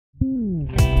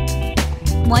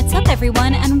What's up,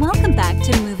 everyone, and welcome back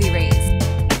to Movie Raised.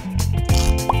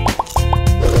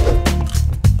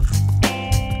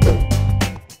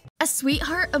 A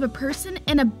sweetheart of a person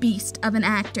and a beast of an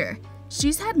actor,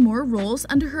 she's had more roles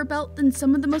under her belt than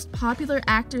some of the most popular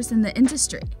actors in the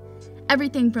industry.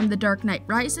 Everything from The Dark Knight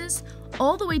Rises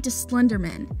all the way to Slender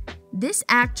Man. This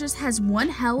actress has one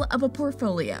hell of a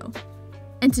portfolio.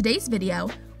 In today's video,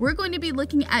 we're going to be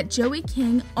looking at Joey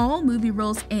King all movie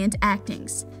roles and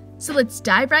actings. So let's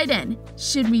dive right in,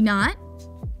 should we not?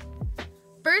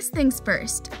 First things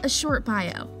first, a short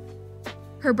bio.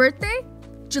 Her birthday?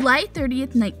 July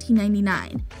 30th,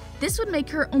 1999. This would make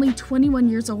her only 21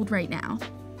 years old right now.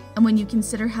 And when you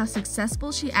consider how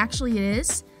successful she actually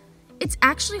is, it's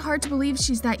actually hard to believe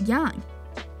she's that young.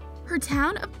 Her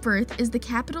town of birth is the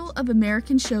capital of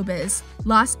American showbiz,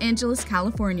 Los Angeles,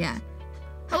 California.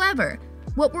 However,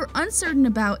 what we're uncertain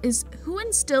about is who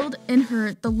instilled in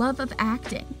her the love of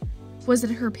acting. Was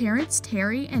it her parents,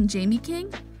 Terry and Jamie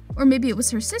King? Or maybe it was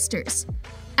her sisters?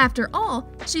 After all,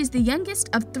 she's the youngest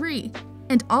of 3,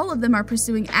 and all of them are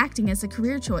pursuing acting as a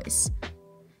career choice.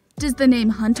 Does the name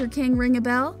Hunter King ring a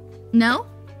bell? No?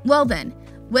 Well then,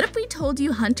 what if we told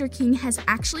you Hunter King has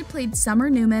actually played Summer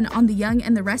Newman on The Young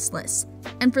and the Restless,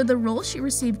 and for the role she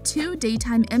received 2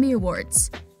 Daytime Emmy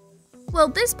Awards? Well,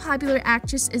 this popular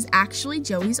actress is actually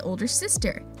Joey's older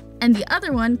sister, and the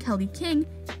other one, Kelly King,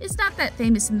 is not that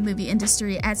famous in the movie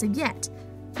industry as of yet,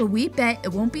 but we bet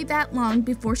it won't be that long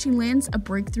before she lands a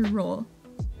breakthrough role.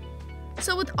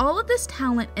 So with all of this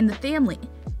talent in the family,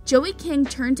 Joey King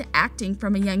turned to acting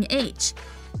from a young age.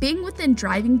 Being within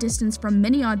driving distance from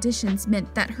many auditions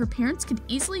meant that her parents could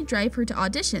easily drive her to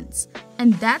auditions,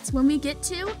 and that's when we get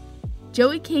to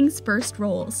Joey King's first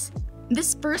roles.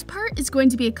 This first part is going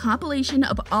to be a compilation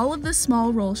of all of the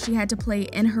small roles she had to play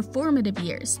in her formative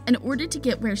years in order to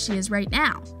get where she is right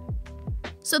now.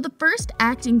 So the first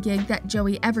acting gig that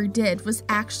Joey ever did was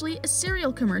actually a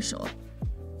cereal commercial.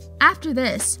 After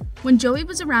this, when Joey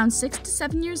was around 6 to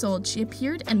 7 years old, she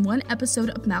appeared in 1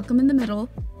 episode of Malcolm in the Middle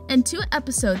and 2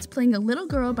 episodes playing a little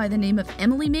girl by the name of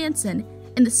Emily Manson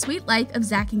in The Sweet Life of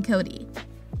Zack and Cody.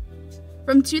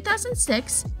 From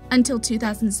 2006 until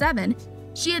 2007,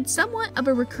 she had somewhat of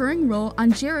a recurring role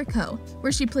on Jericho,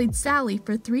 where she played Sally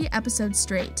for 3 episodes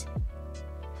straight.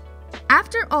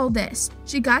 After all this,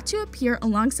 she got to appear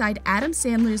alongside Adam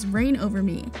Sandler's Reign Over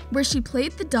Me, where she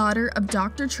played the daughter of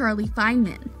Dr. Charlie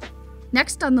Feynman.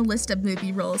 Next on the list of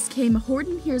movie roles came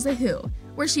Horton Hears a Who,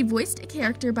 where she voiced a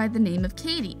character by the name of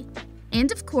Katie. And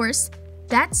of course,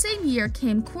 that same year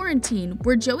came Quarantine,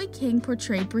 where Joey King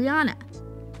portrayed Brianna.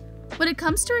 When it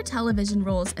comes to her television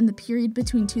roles in the period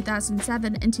between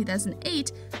 2007 and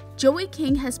 2008, Joey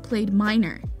King has played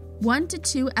minor, 1 to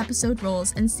 2 episode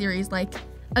roles in series like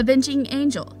Avenging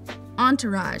Angel,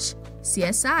 Entourage,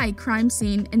 CSI Crime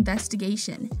Scene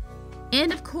Investigation,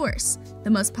 and of course,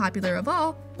 the most popular of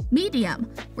all, Medium,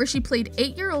 where she played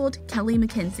 8-year-old Kelly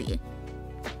McKenzie.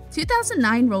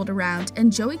 2009 rolled around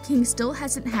and Joey King still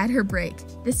hasn't had her break,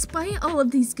 despite all of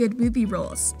these good movie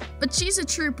roles. But she's a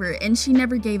trooper and she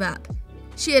never gave up.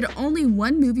 She had only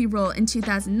 1 movie role in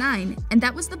 2009, and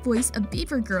that was the voice of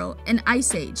Beaver Girl in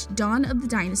Ice Age: Dawn of the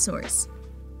Dinosaurs.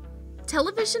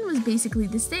 Television was basically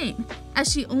the same, as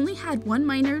she only had 1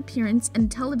 minor appearance in a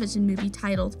television movie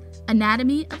titled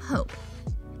Anatomy of Hope.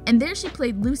 And there she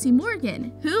played Lucy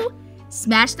Morgan, who,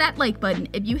 smash that like button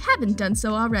if you haven't done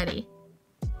so already.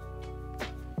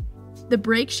 The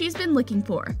break she's been looking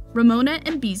for, Ramona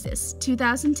and Beezus,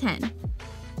 2010.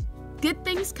 Good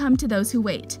things come to those who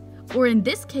wait, or in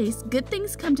this case, good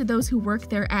things come to those who work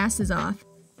their asses off.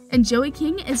 And Joey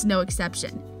King is no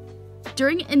exception.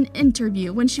 During an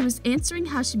interview when she was answering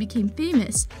how she became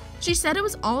famous, she said it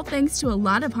was all thanks to a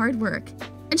lot of hard work.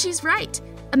 And she's right.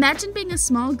 Imagine being a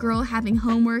small girl having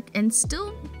homework and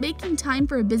still making time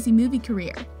for a busy movie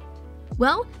career.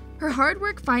 Well, her hard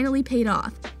work finally paid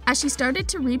off, as she started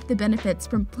to reap the benefits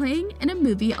from playing in a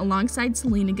movie alongside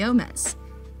Selena Gomez.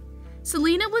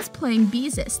 Selena was playing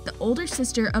Beezus, the older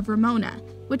sister of Ramona,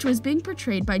 which was being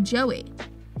portrayed by Joey.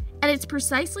 And it's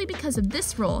precisely because of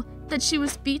this role that she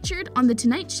was featured on The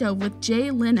Tonight Show with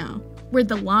Jay Leno, where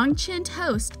the long-chinned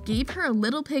host gave her a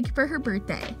little pig for her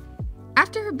birthday.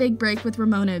 After her big break with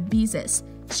Ramona and Beezus,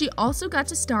 she also got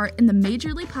to star in the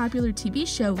majorly popular TV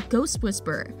show Ghost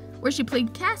Whisperer, where she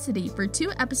played Cassidy for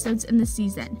 2 episodes in the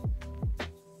season.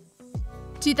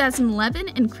 2011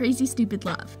 and Crazy Stupid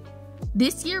Love.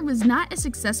 This year was not as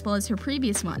successful as her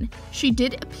previous one. She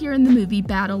did appear in the movie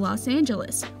Battle Los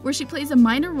Angeles, where she plays a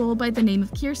minor role by the name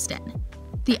of Kirsten.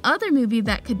 The other movie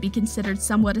that could be considered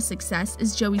somewhat a success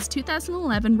is Joey's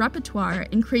 2011 repertoire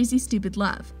in Crazy Stupid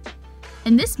Love.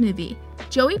 In this movie,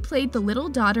 Joey played the little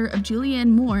daughter of Julianne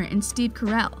Moore and Steve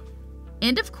Carell.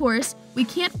 And of course, we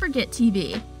can't forget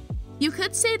TV. You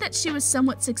could say that she was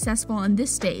somewhat successful on this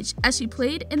stage as she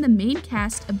played in the main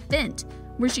cast of Bent,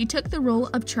 where she took the role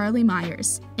of Charlie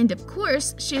Myers. And of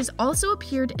course, she has also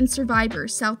appeared in Survivor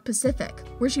South Pacific,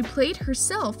 where she played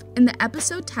herself in the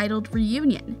episode titled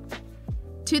Reunion.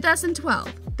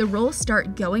 2012, the roles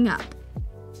start going up.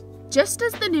 Just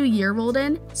as the new year rolled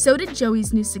in, so did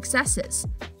Joey's new successes.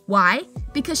 Why?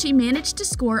 Because she managed to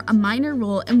score a minor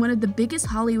role in one of the biggest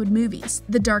Hollywood movies,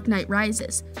 The Dark Knight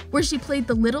Rises, where she played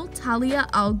the little Talia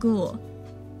al Ghul.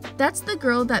 That's the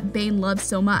girl that Bane loves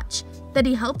so much, that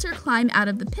he helped her climb out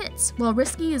of the pits while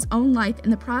risking his own life in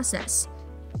the process.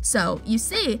 So, you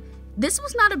see, this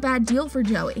was not a bad deal for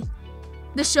Joey.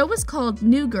 The show was called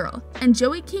New Girl, and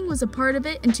Joey King was a part of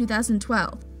it in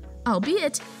 2012,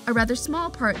 albeit a rather small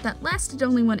part that lasted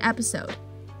only one episode.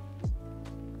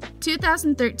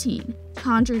 2013,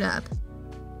 Conjured Up.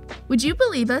 Would you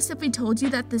believe us if we told you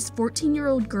that this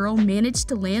 14-year-old girl managed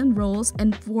to land roles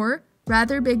in 4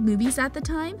 rather big movies at the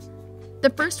time? The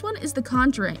first one is The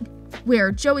Conjuring,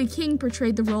 where Joey King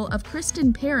portrayed the role of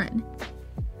Kristen Perrin.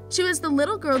 She was the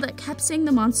little girl that kept seeing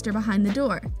the monster behind the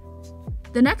door.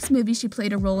 The next movie she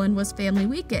played a role in was Family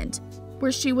Weekend,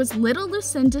 where she was little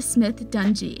Lucinda Smith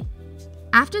Dungy.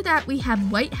 After that, we have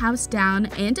White House Down,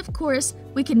 and of course,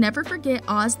 we can never forget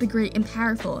Oz the Great and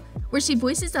Powerful, where she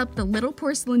voices up the little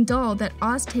porcelain doll that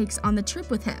Oz takes on the trip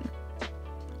with him.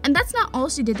 And that's not all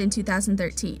she did in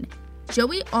 2013.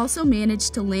 Joey also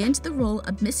managed to land the role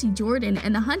of Missy Jordan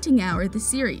in The Hunting Hour, the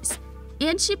series,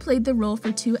 and she played the role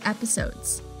for 2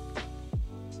 episodes.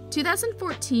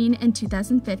 2014 and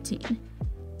 2015.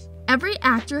 Every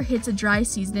actor hits a dry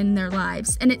season in their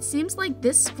lives, and it seems like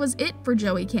this was it for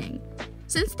Joey King.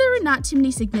 Since there were not too many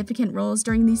significant roles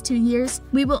during these 2 years,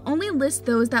 we will only list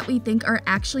those that we think are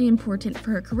actually important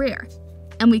for her career.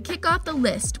 And we kick off the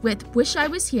list with Wish I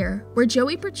Was Here, where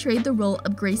Joey portrayed the role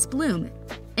of Grace Bloom.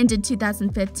 And in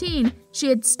 2015, she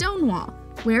had Stonewall,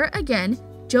 where again,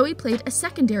 Joey played a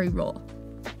secondary role.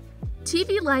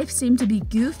 TV life seemed to be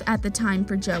goof at the time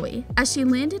for Joey, as she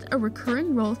landed a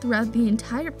recurring role throughout the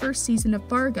entire first season of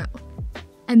Fargo.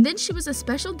 And then she was a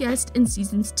special guest in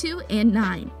seasons 2 and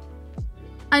 9.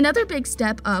 Another big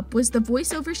step up was the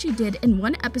voiceover she did in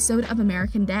one episode of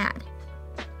American Dad.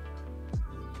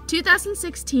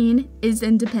 2016 is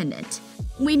Independent.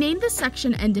 We named this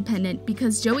section Independent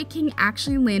because Joey King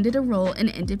actually landed a role in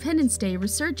Independence Day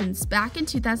Resurgence back in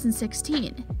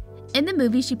 2016. In the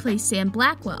movie, she plays Sam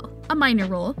Blackwell, a minor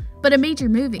role, but a major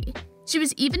movie. She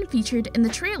was even featured in the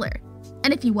trailer.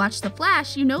 And if you watch The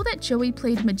Flash, you know that Joey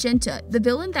played Magenta, the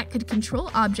villain that could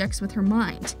control objects with her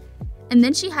mind. And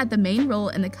then she had the main role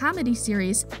in the comedy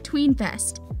series Tween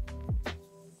Fest.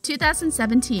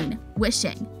 2017,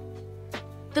 Wishing.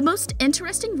 The most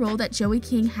interesting role that Joey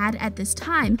King had at this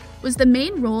time was the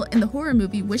main role in the horror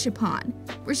movie Wish Upon,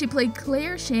 where she played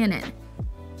Claire Shannon.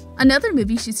 Another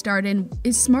movie she starred in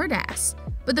is Smartass,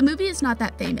 but the movie is not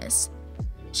that famous.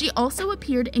 She also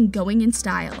appeared in Going in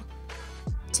Style.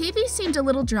 TV seemed a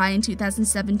little dry in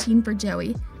 2017 for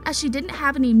Joey, as she didn't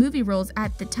have any movie roles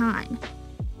at the time.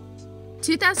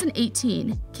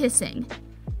 2018, Kissing.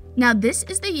 Now this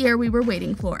is the year we were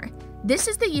waiting for. This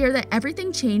is the year that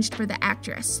everything changed for the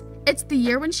actress. It's the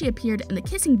year when she appeared in the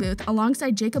kissing booth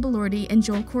alongside Jacob Elordi and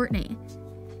Joel Courtney.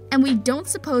 And we don't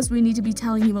suppose we need to be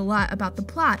telling you a lot about the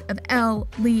plot of Elle,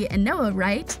 Lee, and Noah,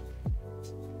 right?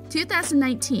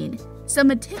 2019, Some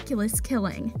Meticulous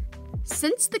Killing.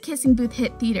 Since the kissing booth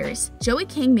hit theaters, Joey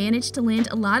King managed to land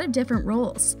a lot of different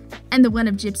roles, and the one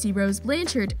of Gypsy Rose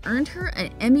Blanchard earned her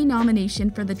an Emmy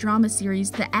nomination for the drama series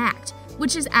The Act,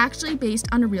 which is actually based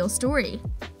on a real story.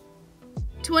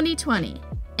 2020,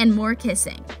 and more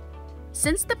kissing.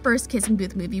 Since the first Kissing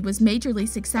Booth movie was majorly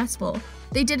successful,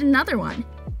 they did another one.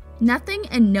 Nothing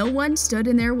and no one stood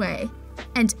in their way,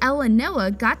 and Elle and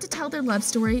Noah got to tell their love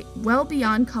story well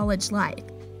beyond college life.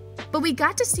 But we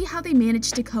got to see how they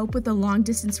managed to cope with a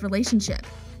long-distance relationship.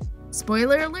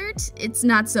 Spoiler alert, it's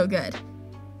not so good.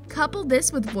 Couple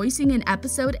this with voicing an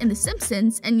episode in The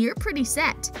Simpsons and you're pretty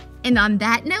set. And on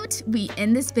that note, we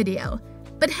end this video.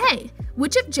 But hey,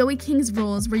 which of Joey King's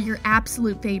roles were your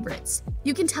absolute favorites?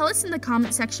 You can tell us in the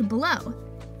comment section below.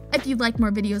 If you'd like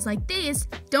more videos like these,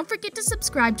 don't forget to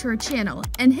subscribe to our channel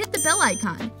and hit the bell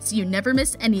icon so you never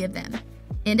miss any of them.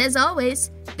 And as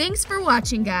always, thanks for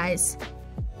watching, guys!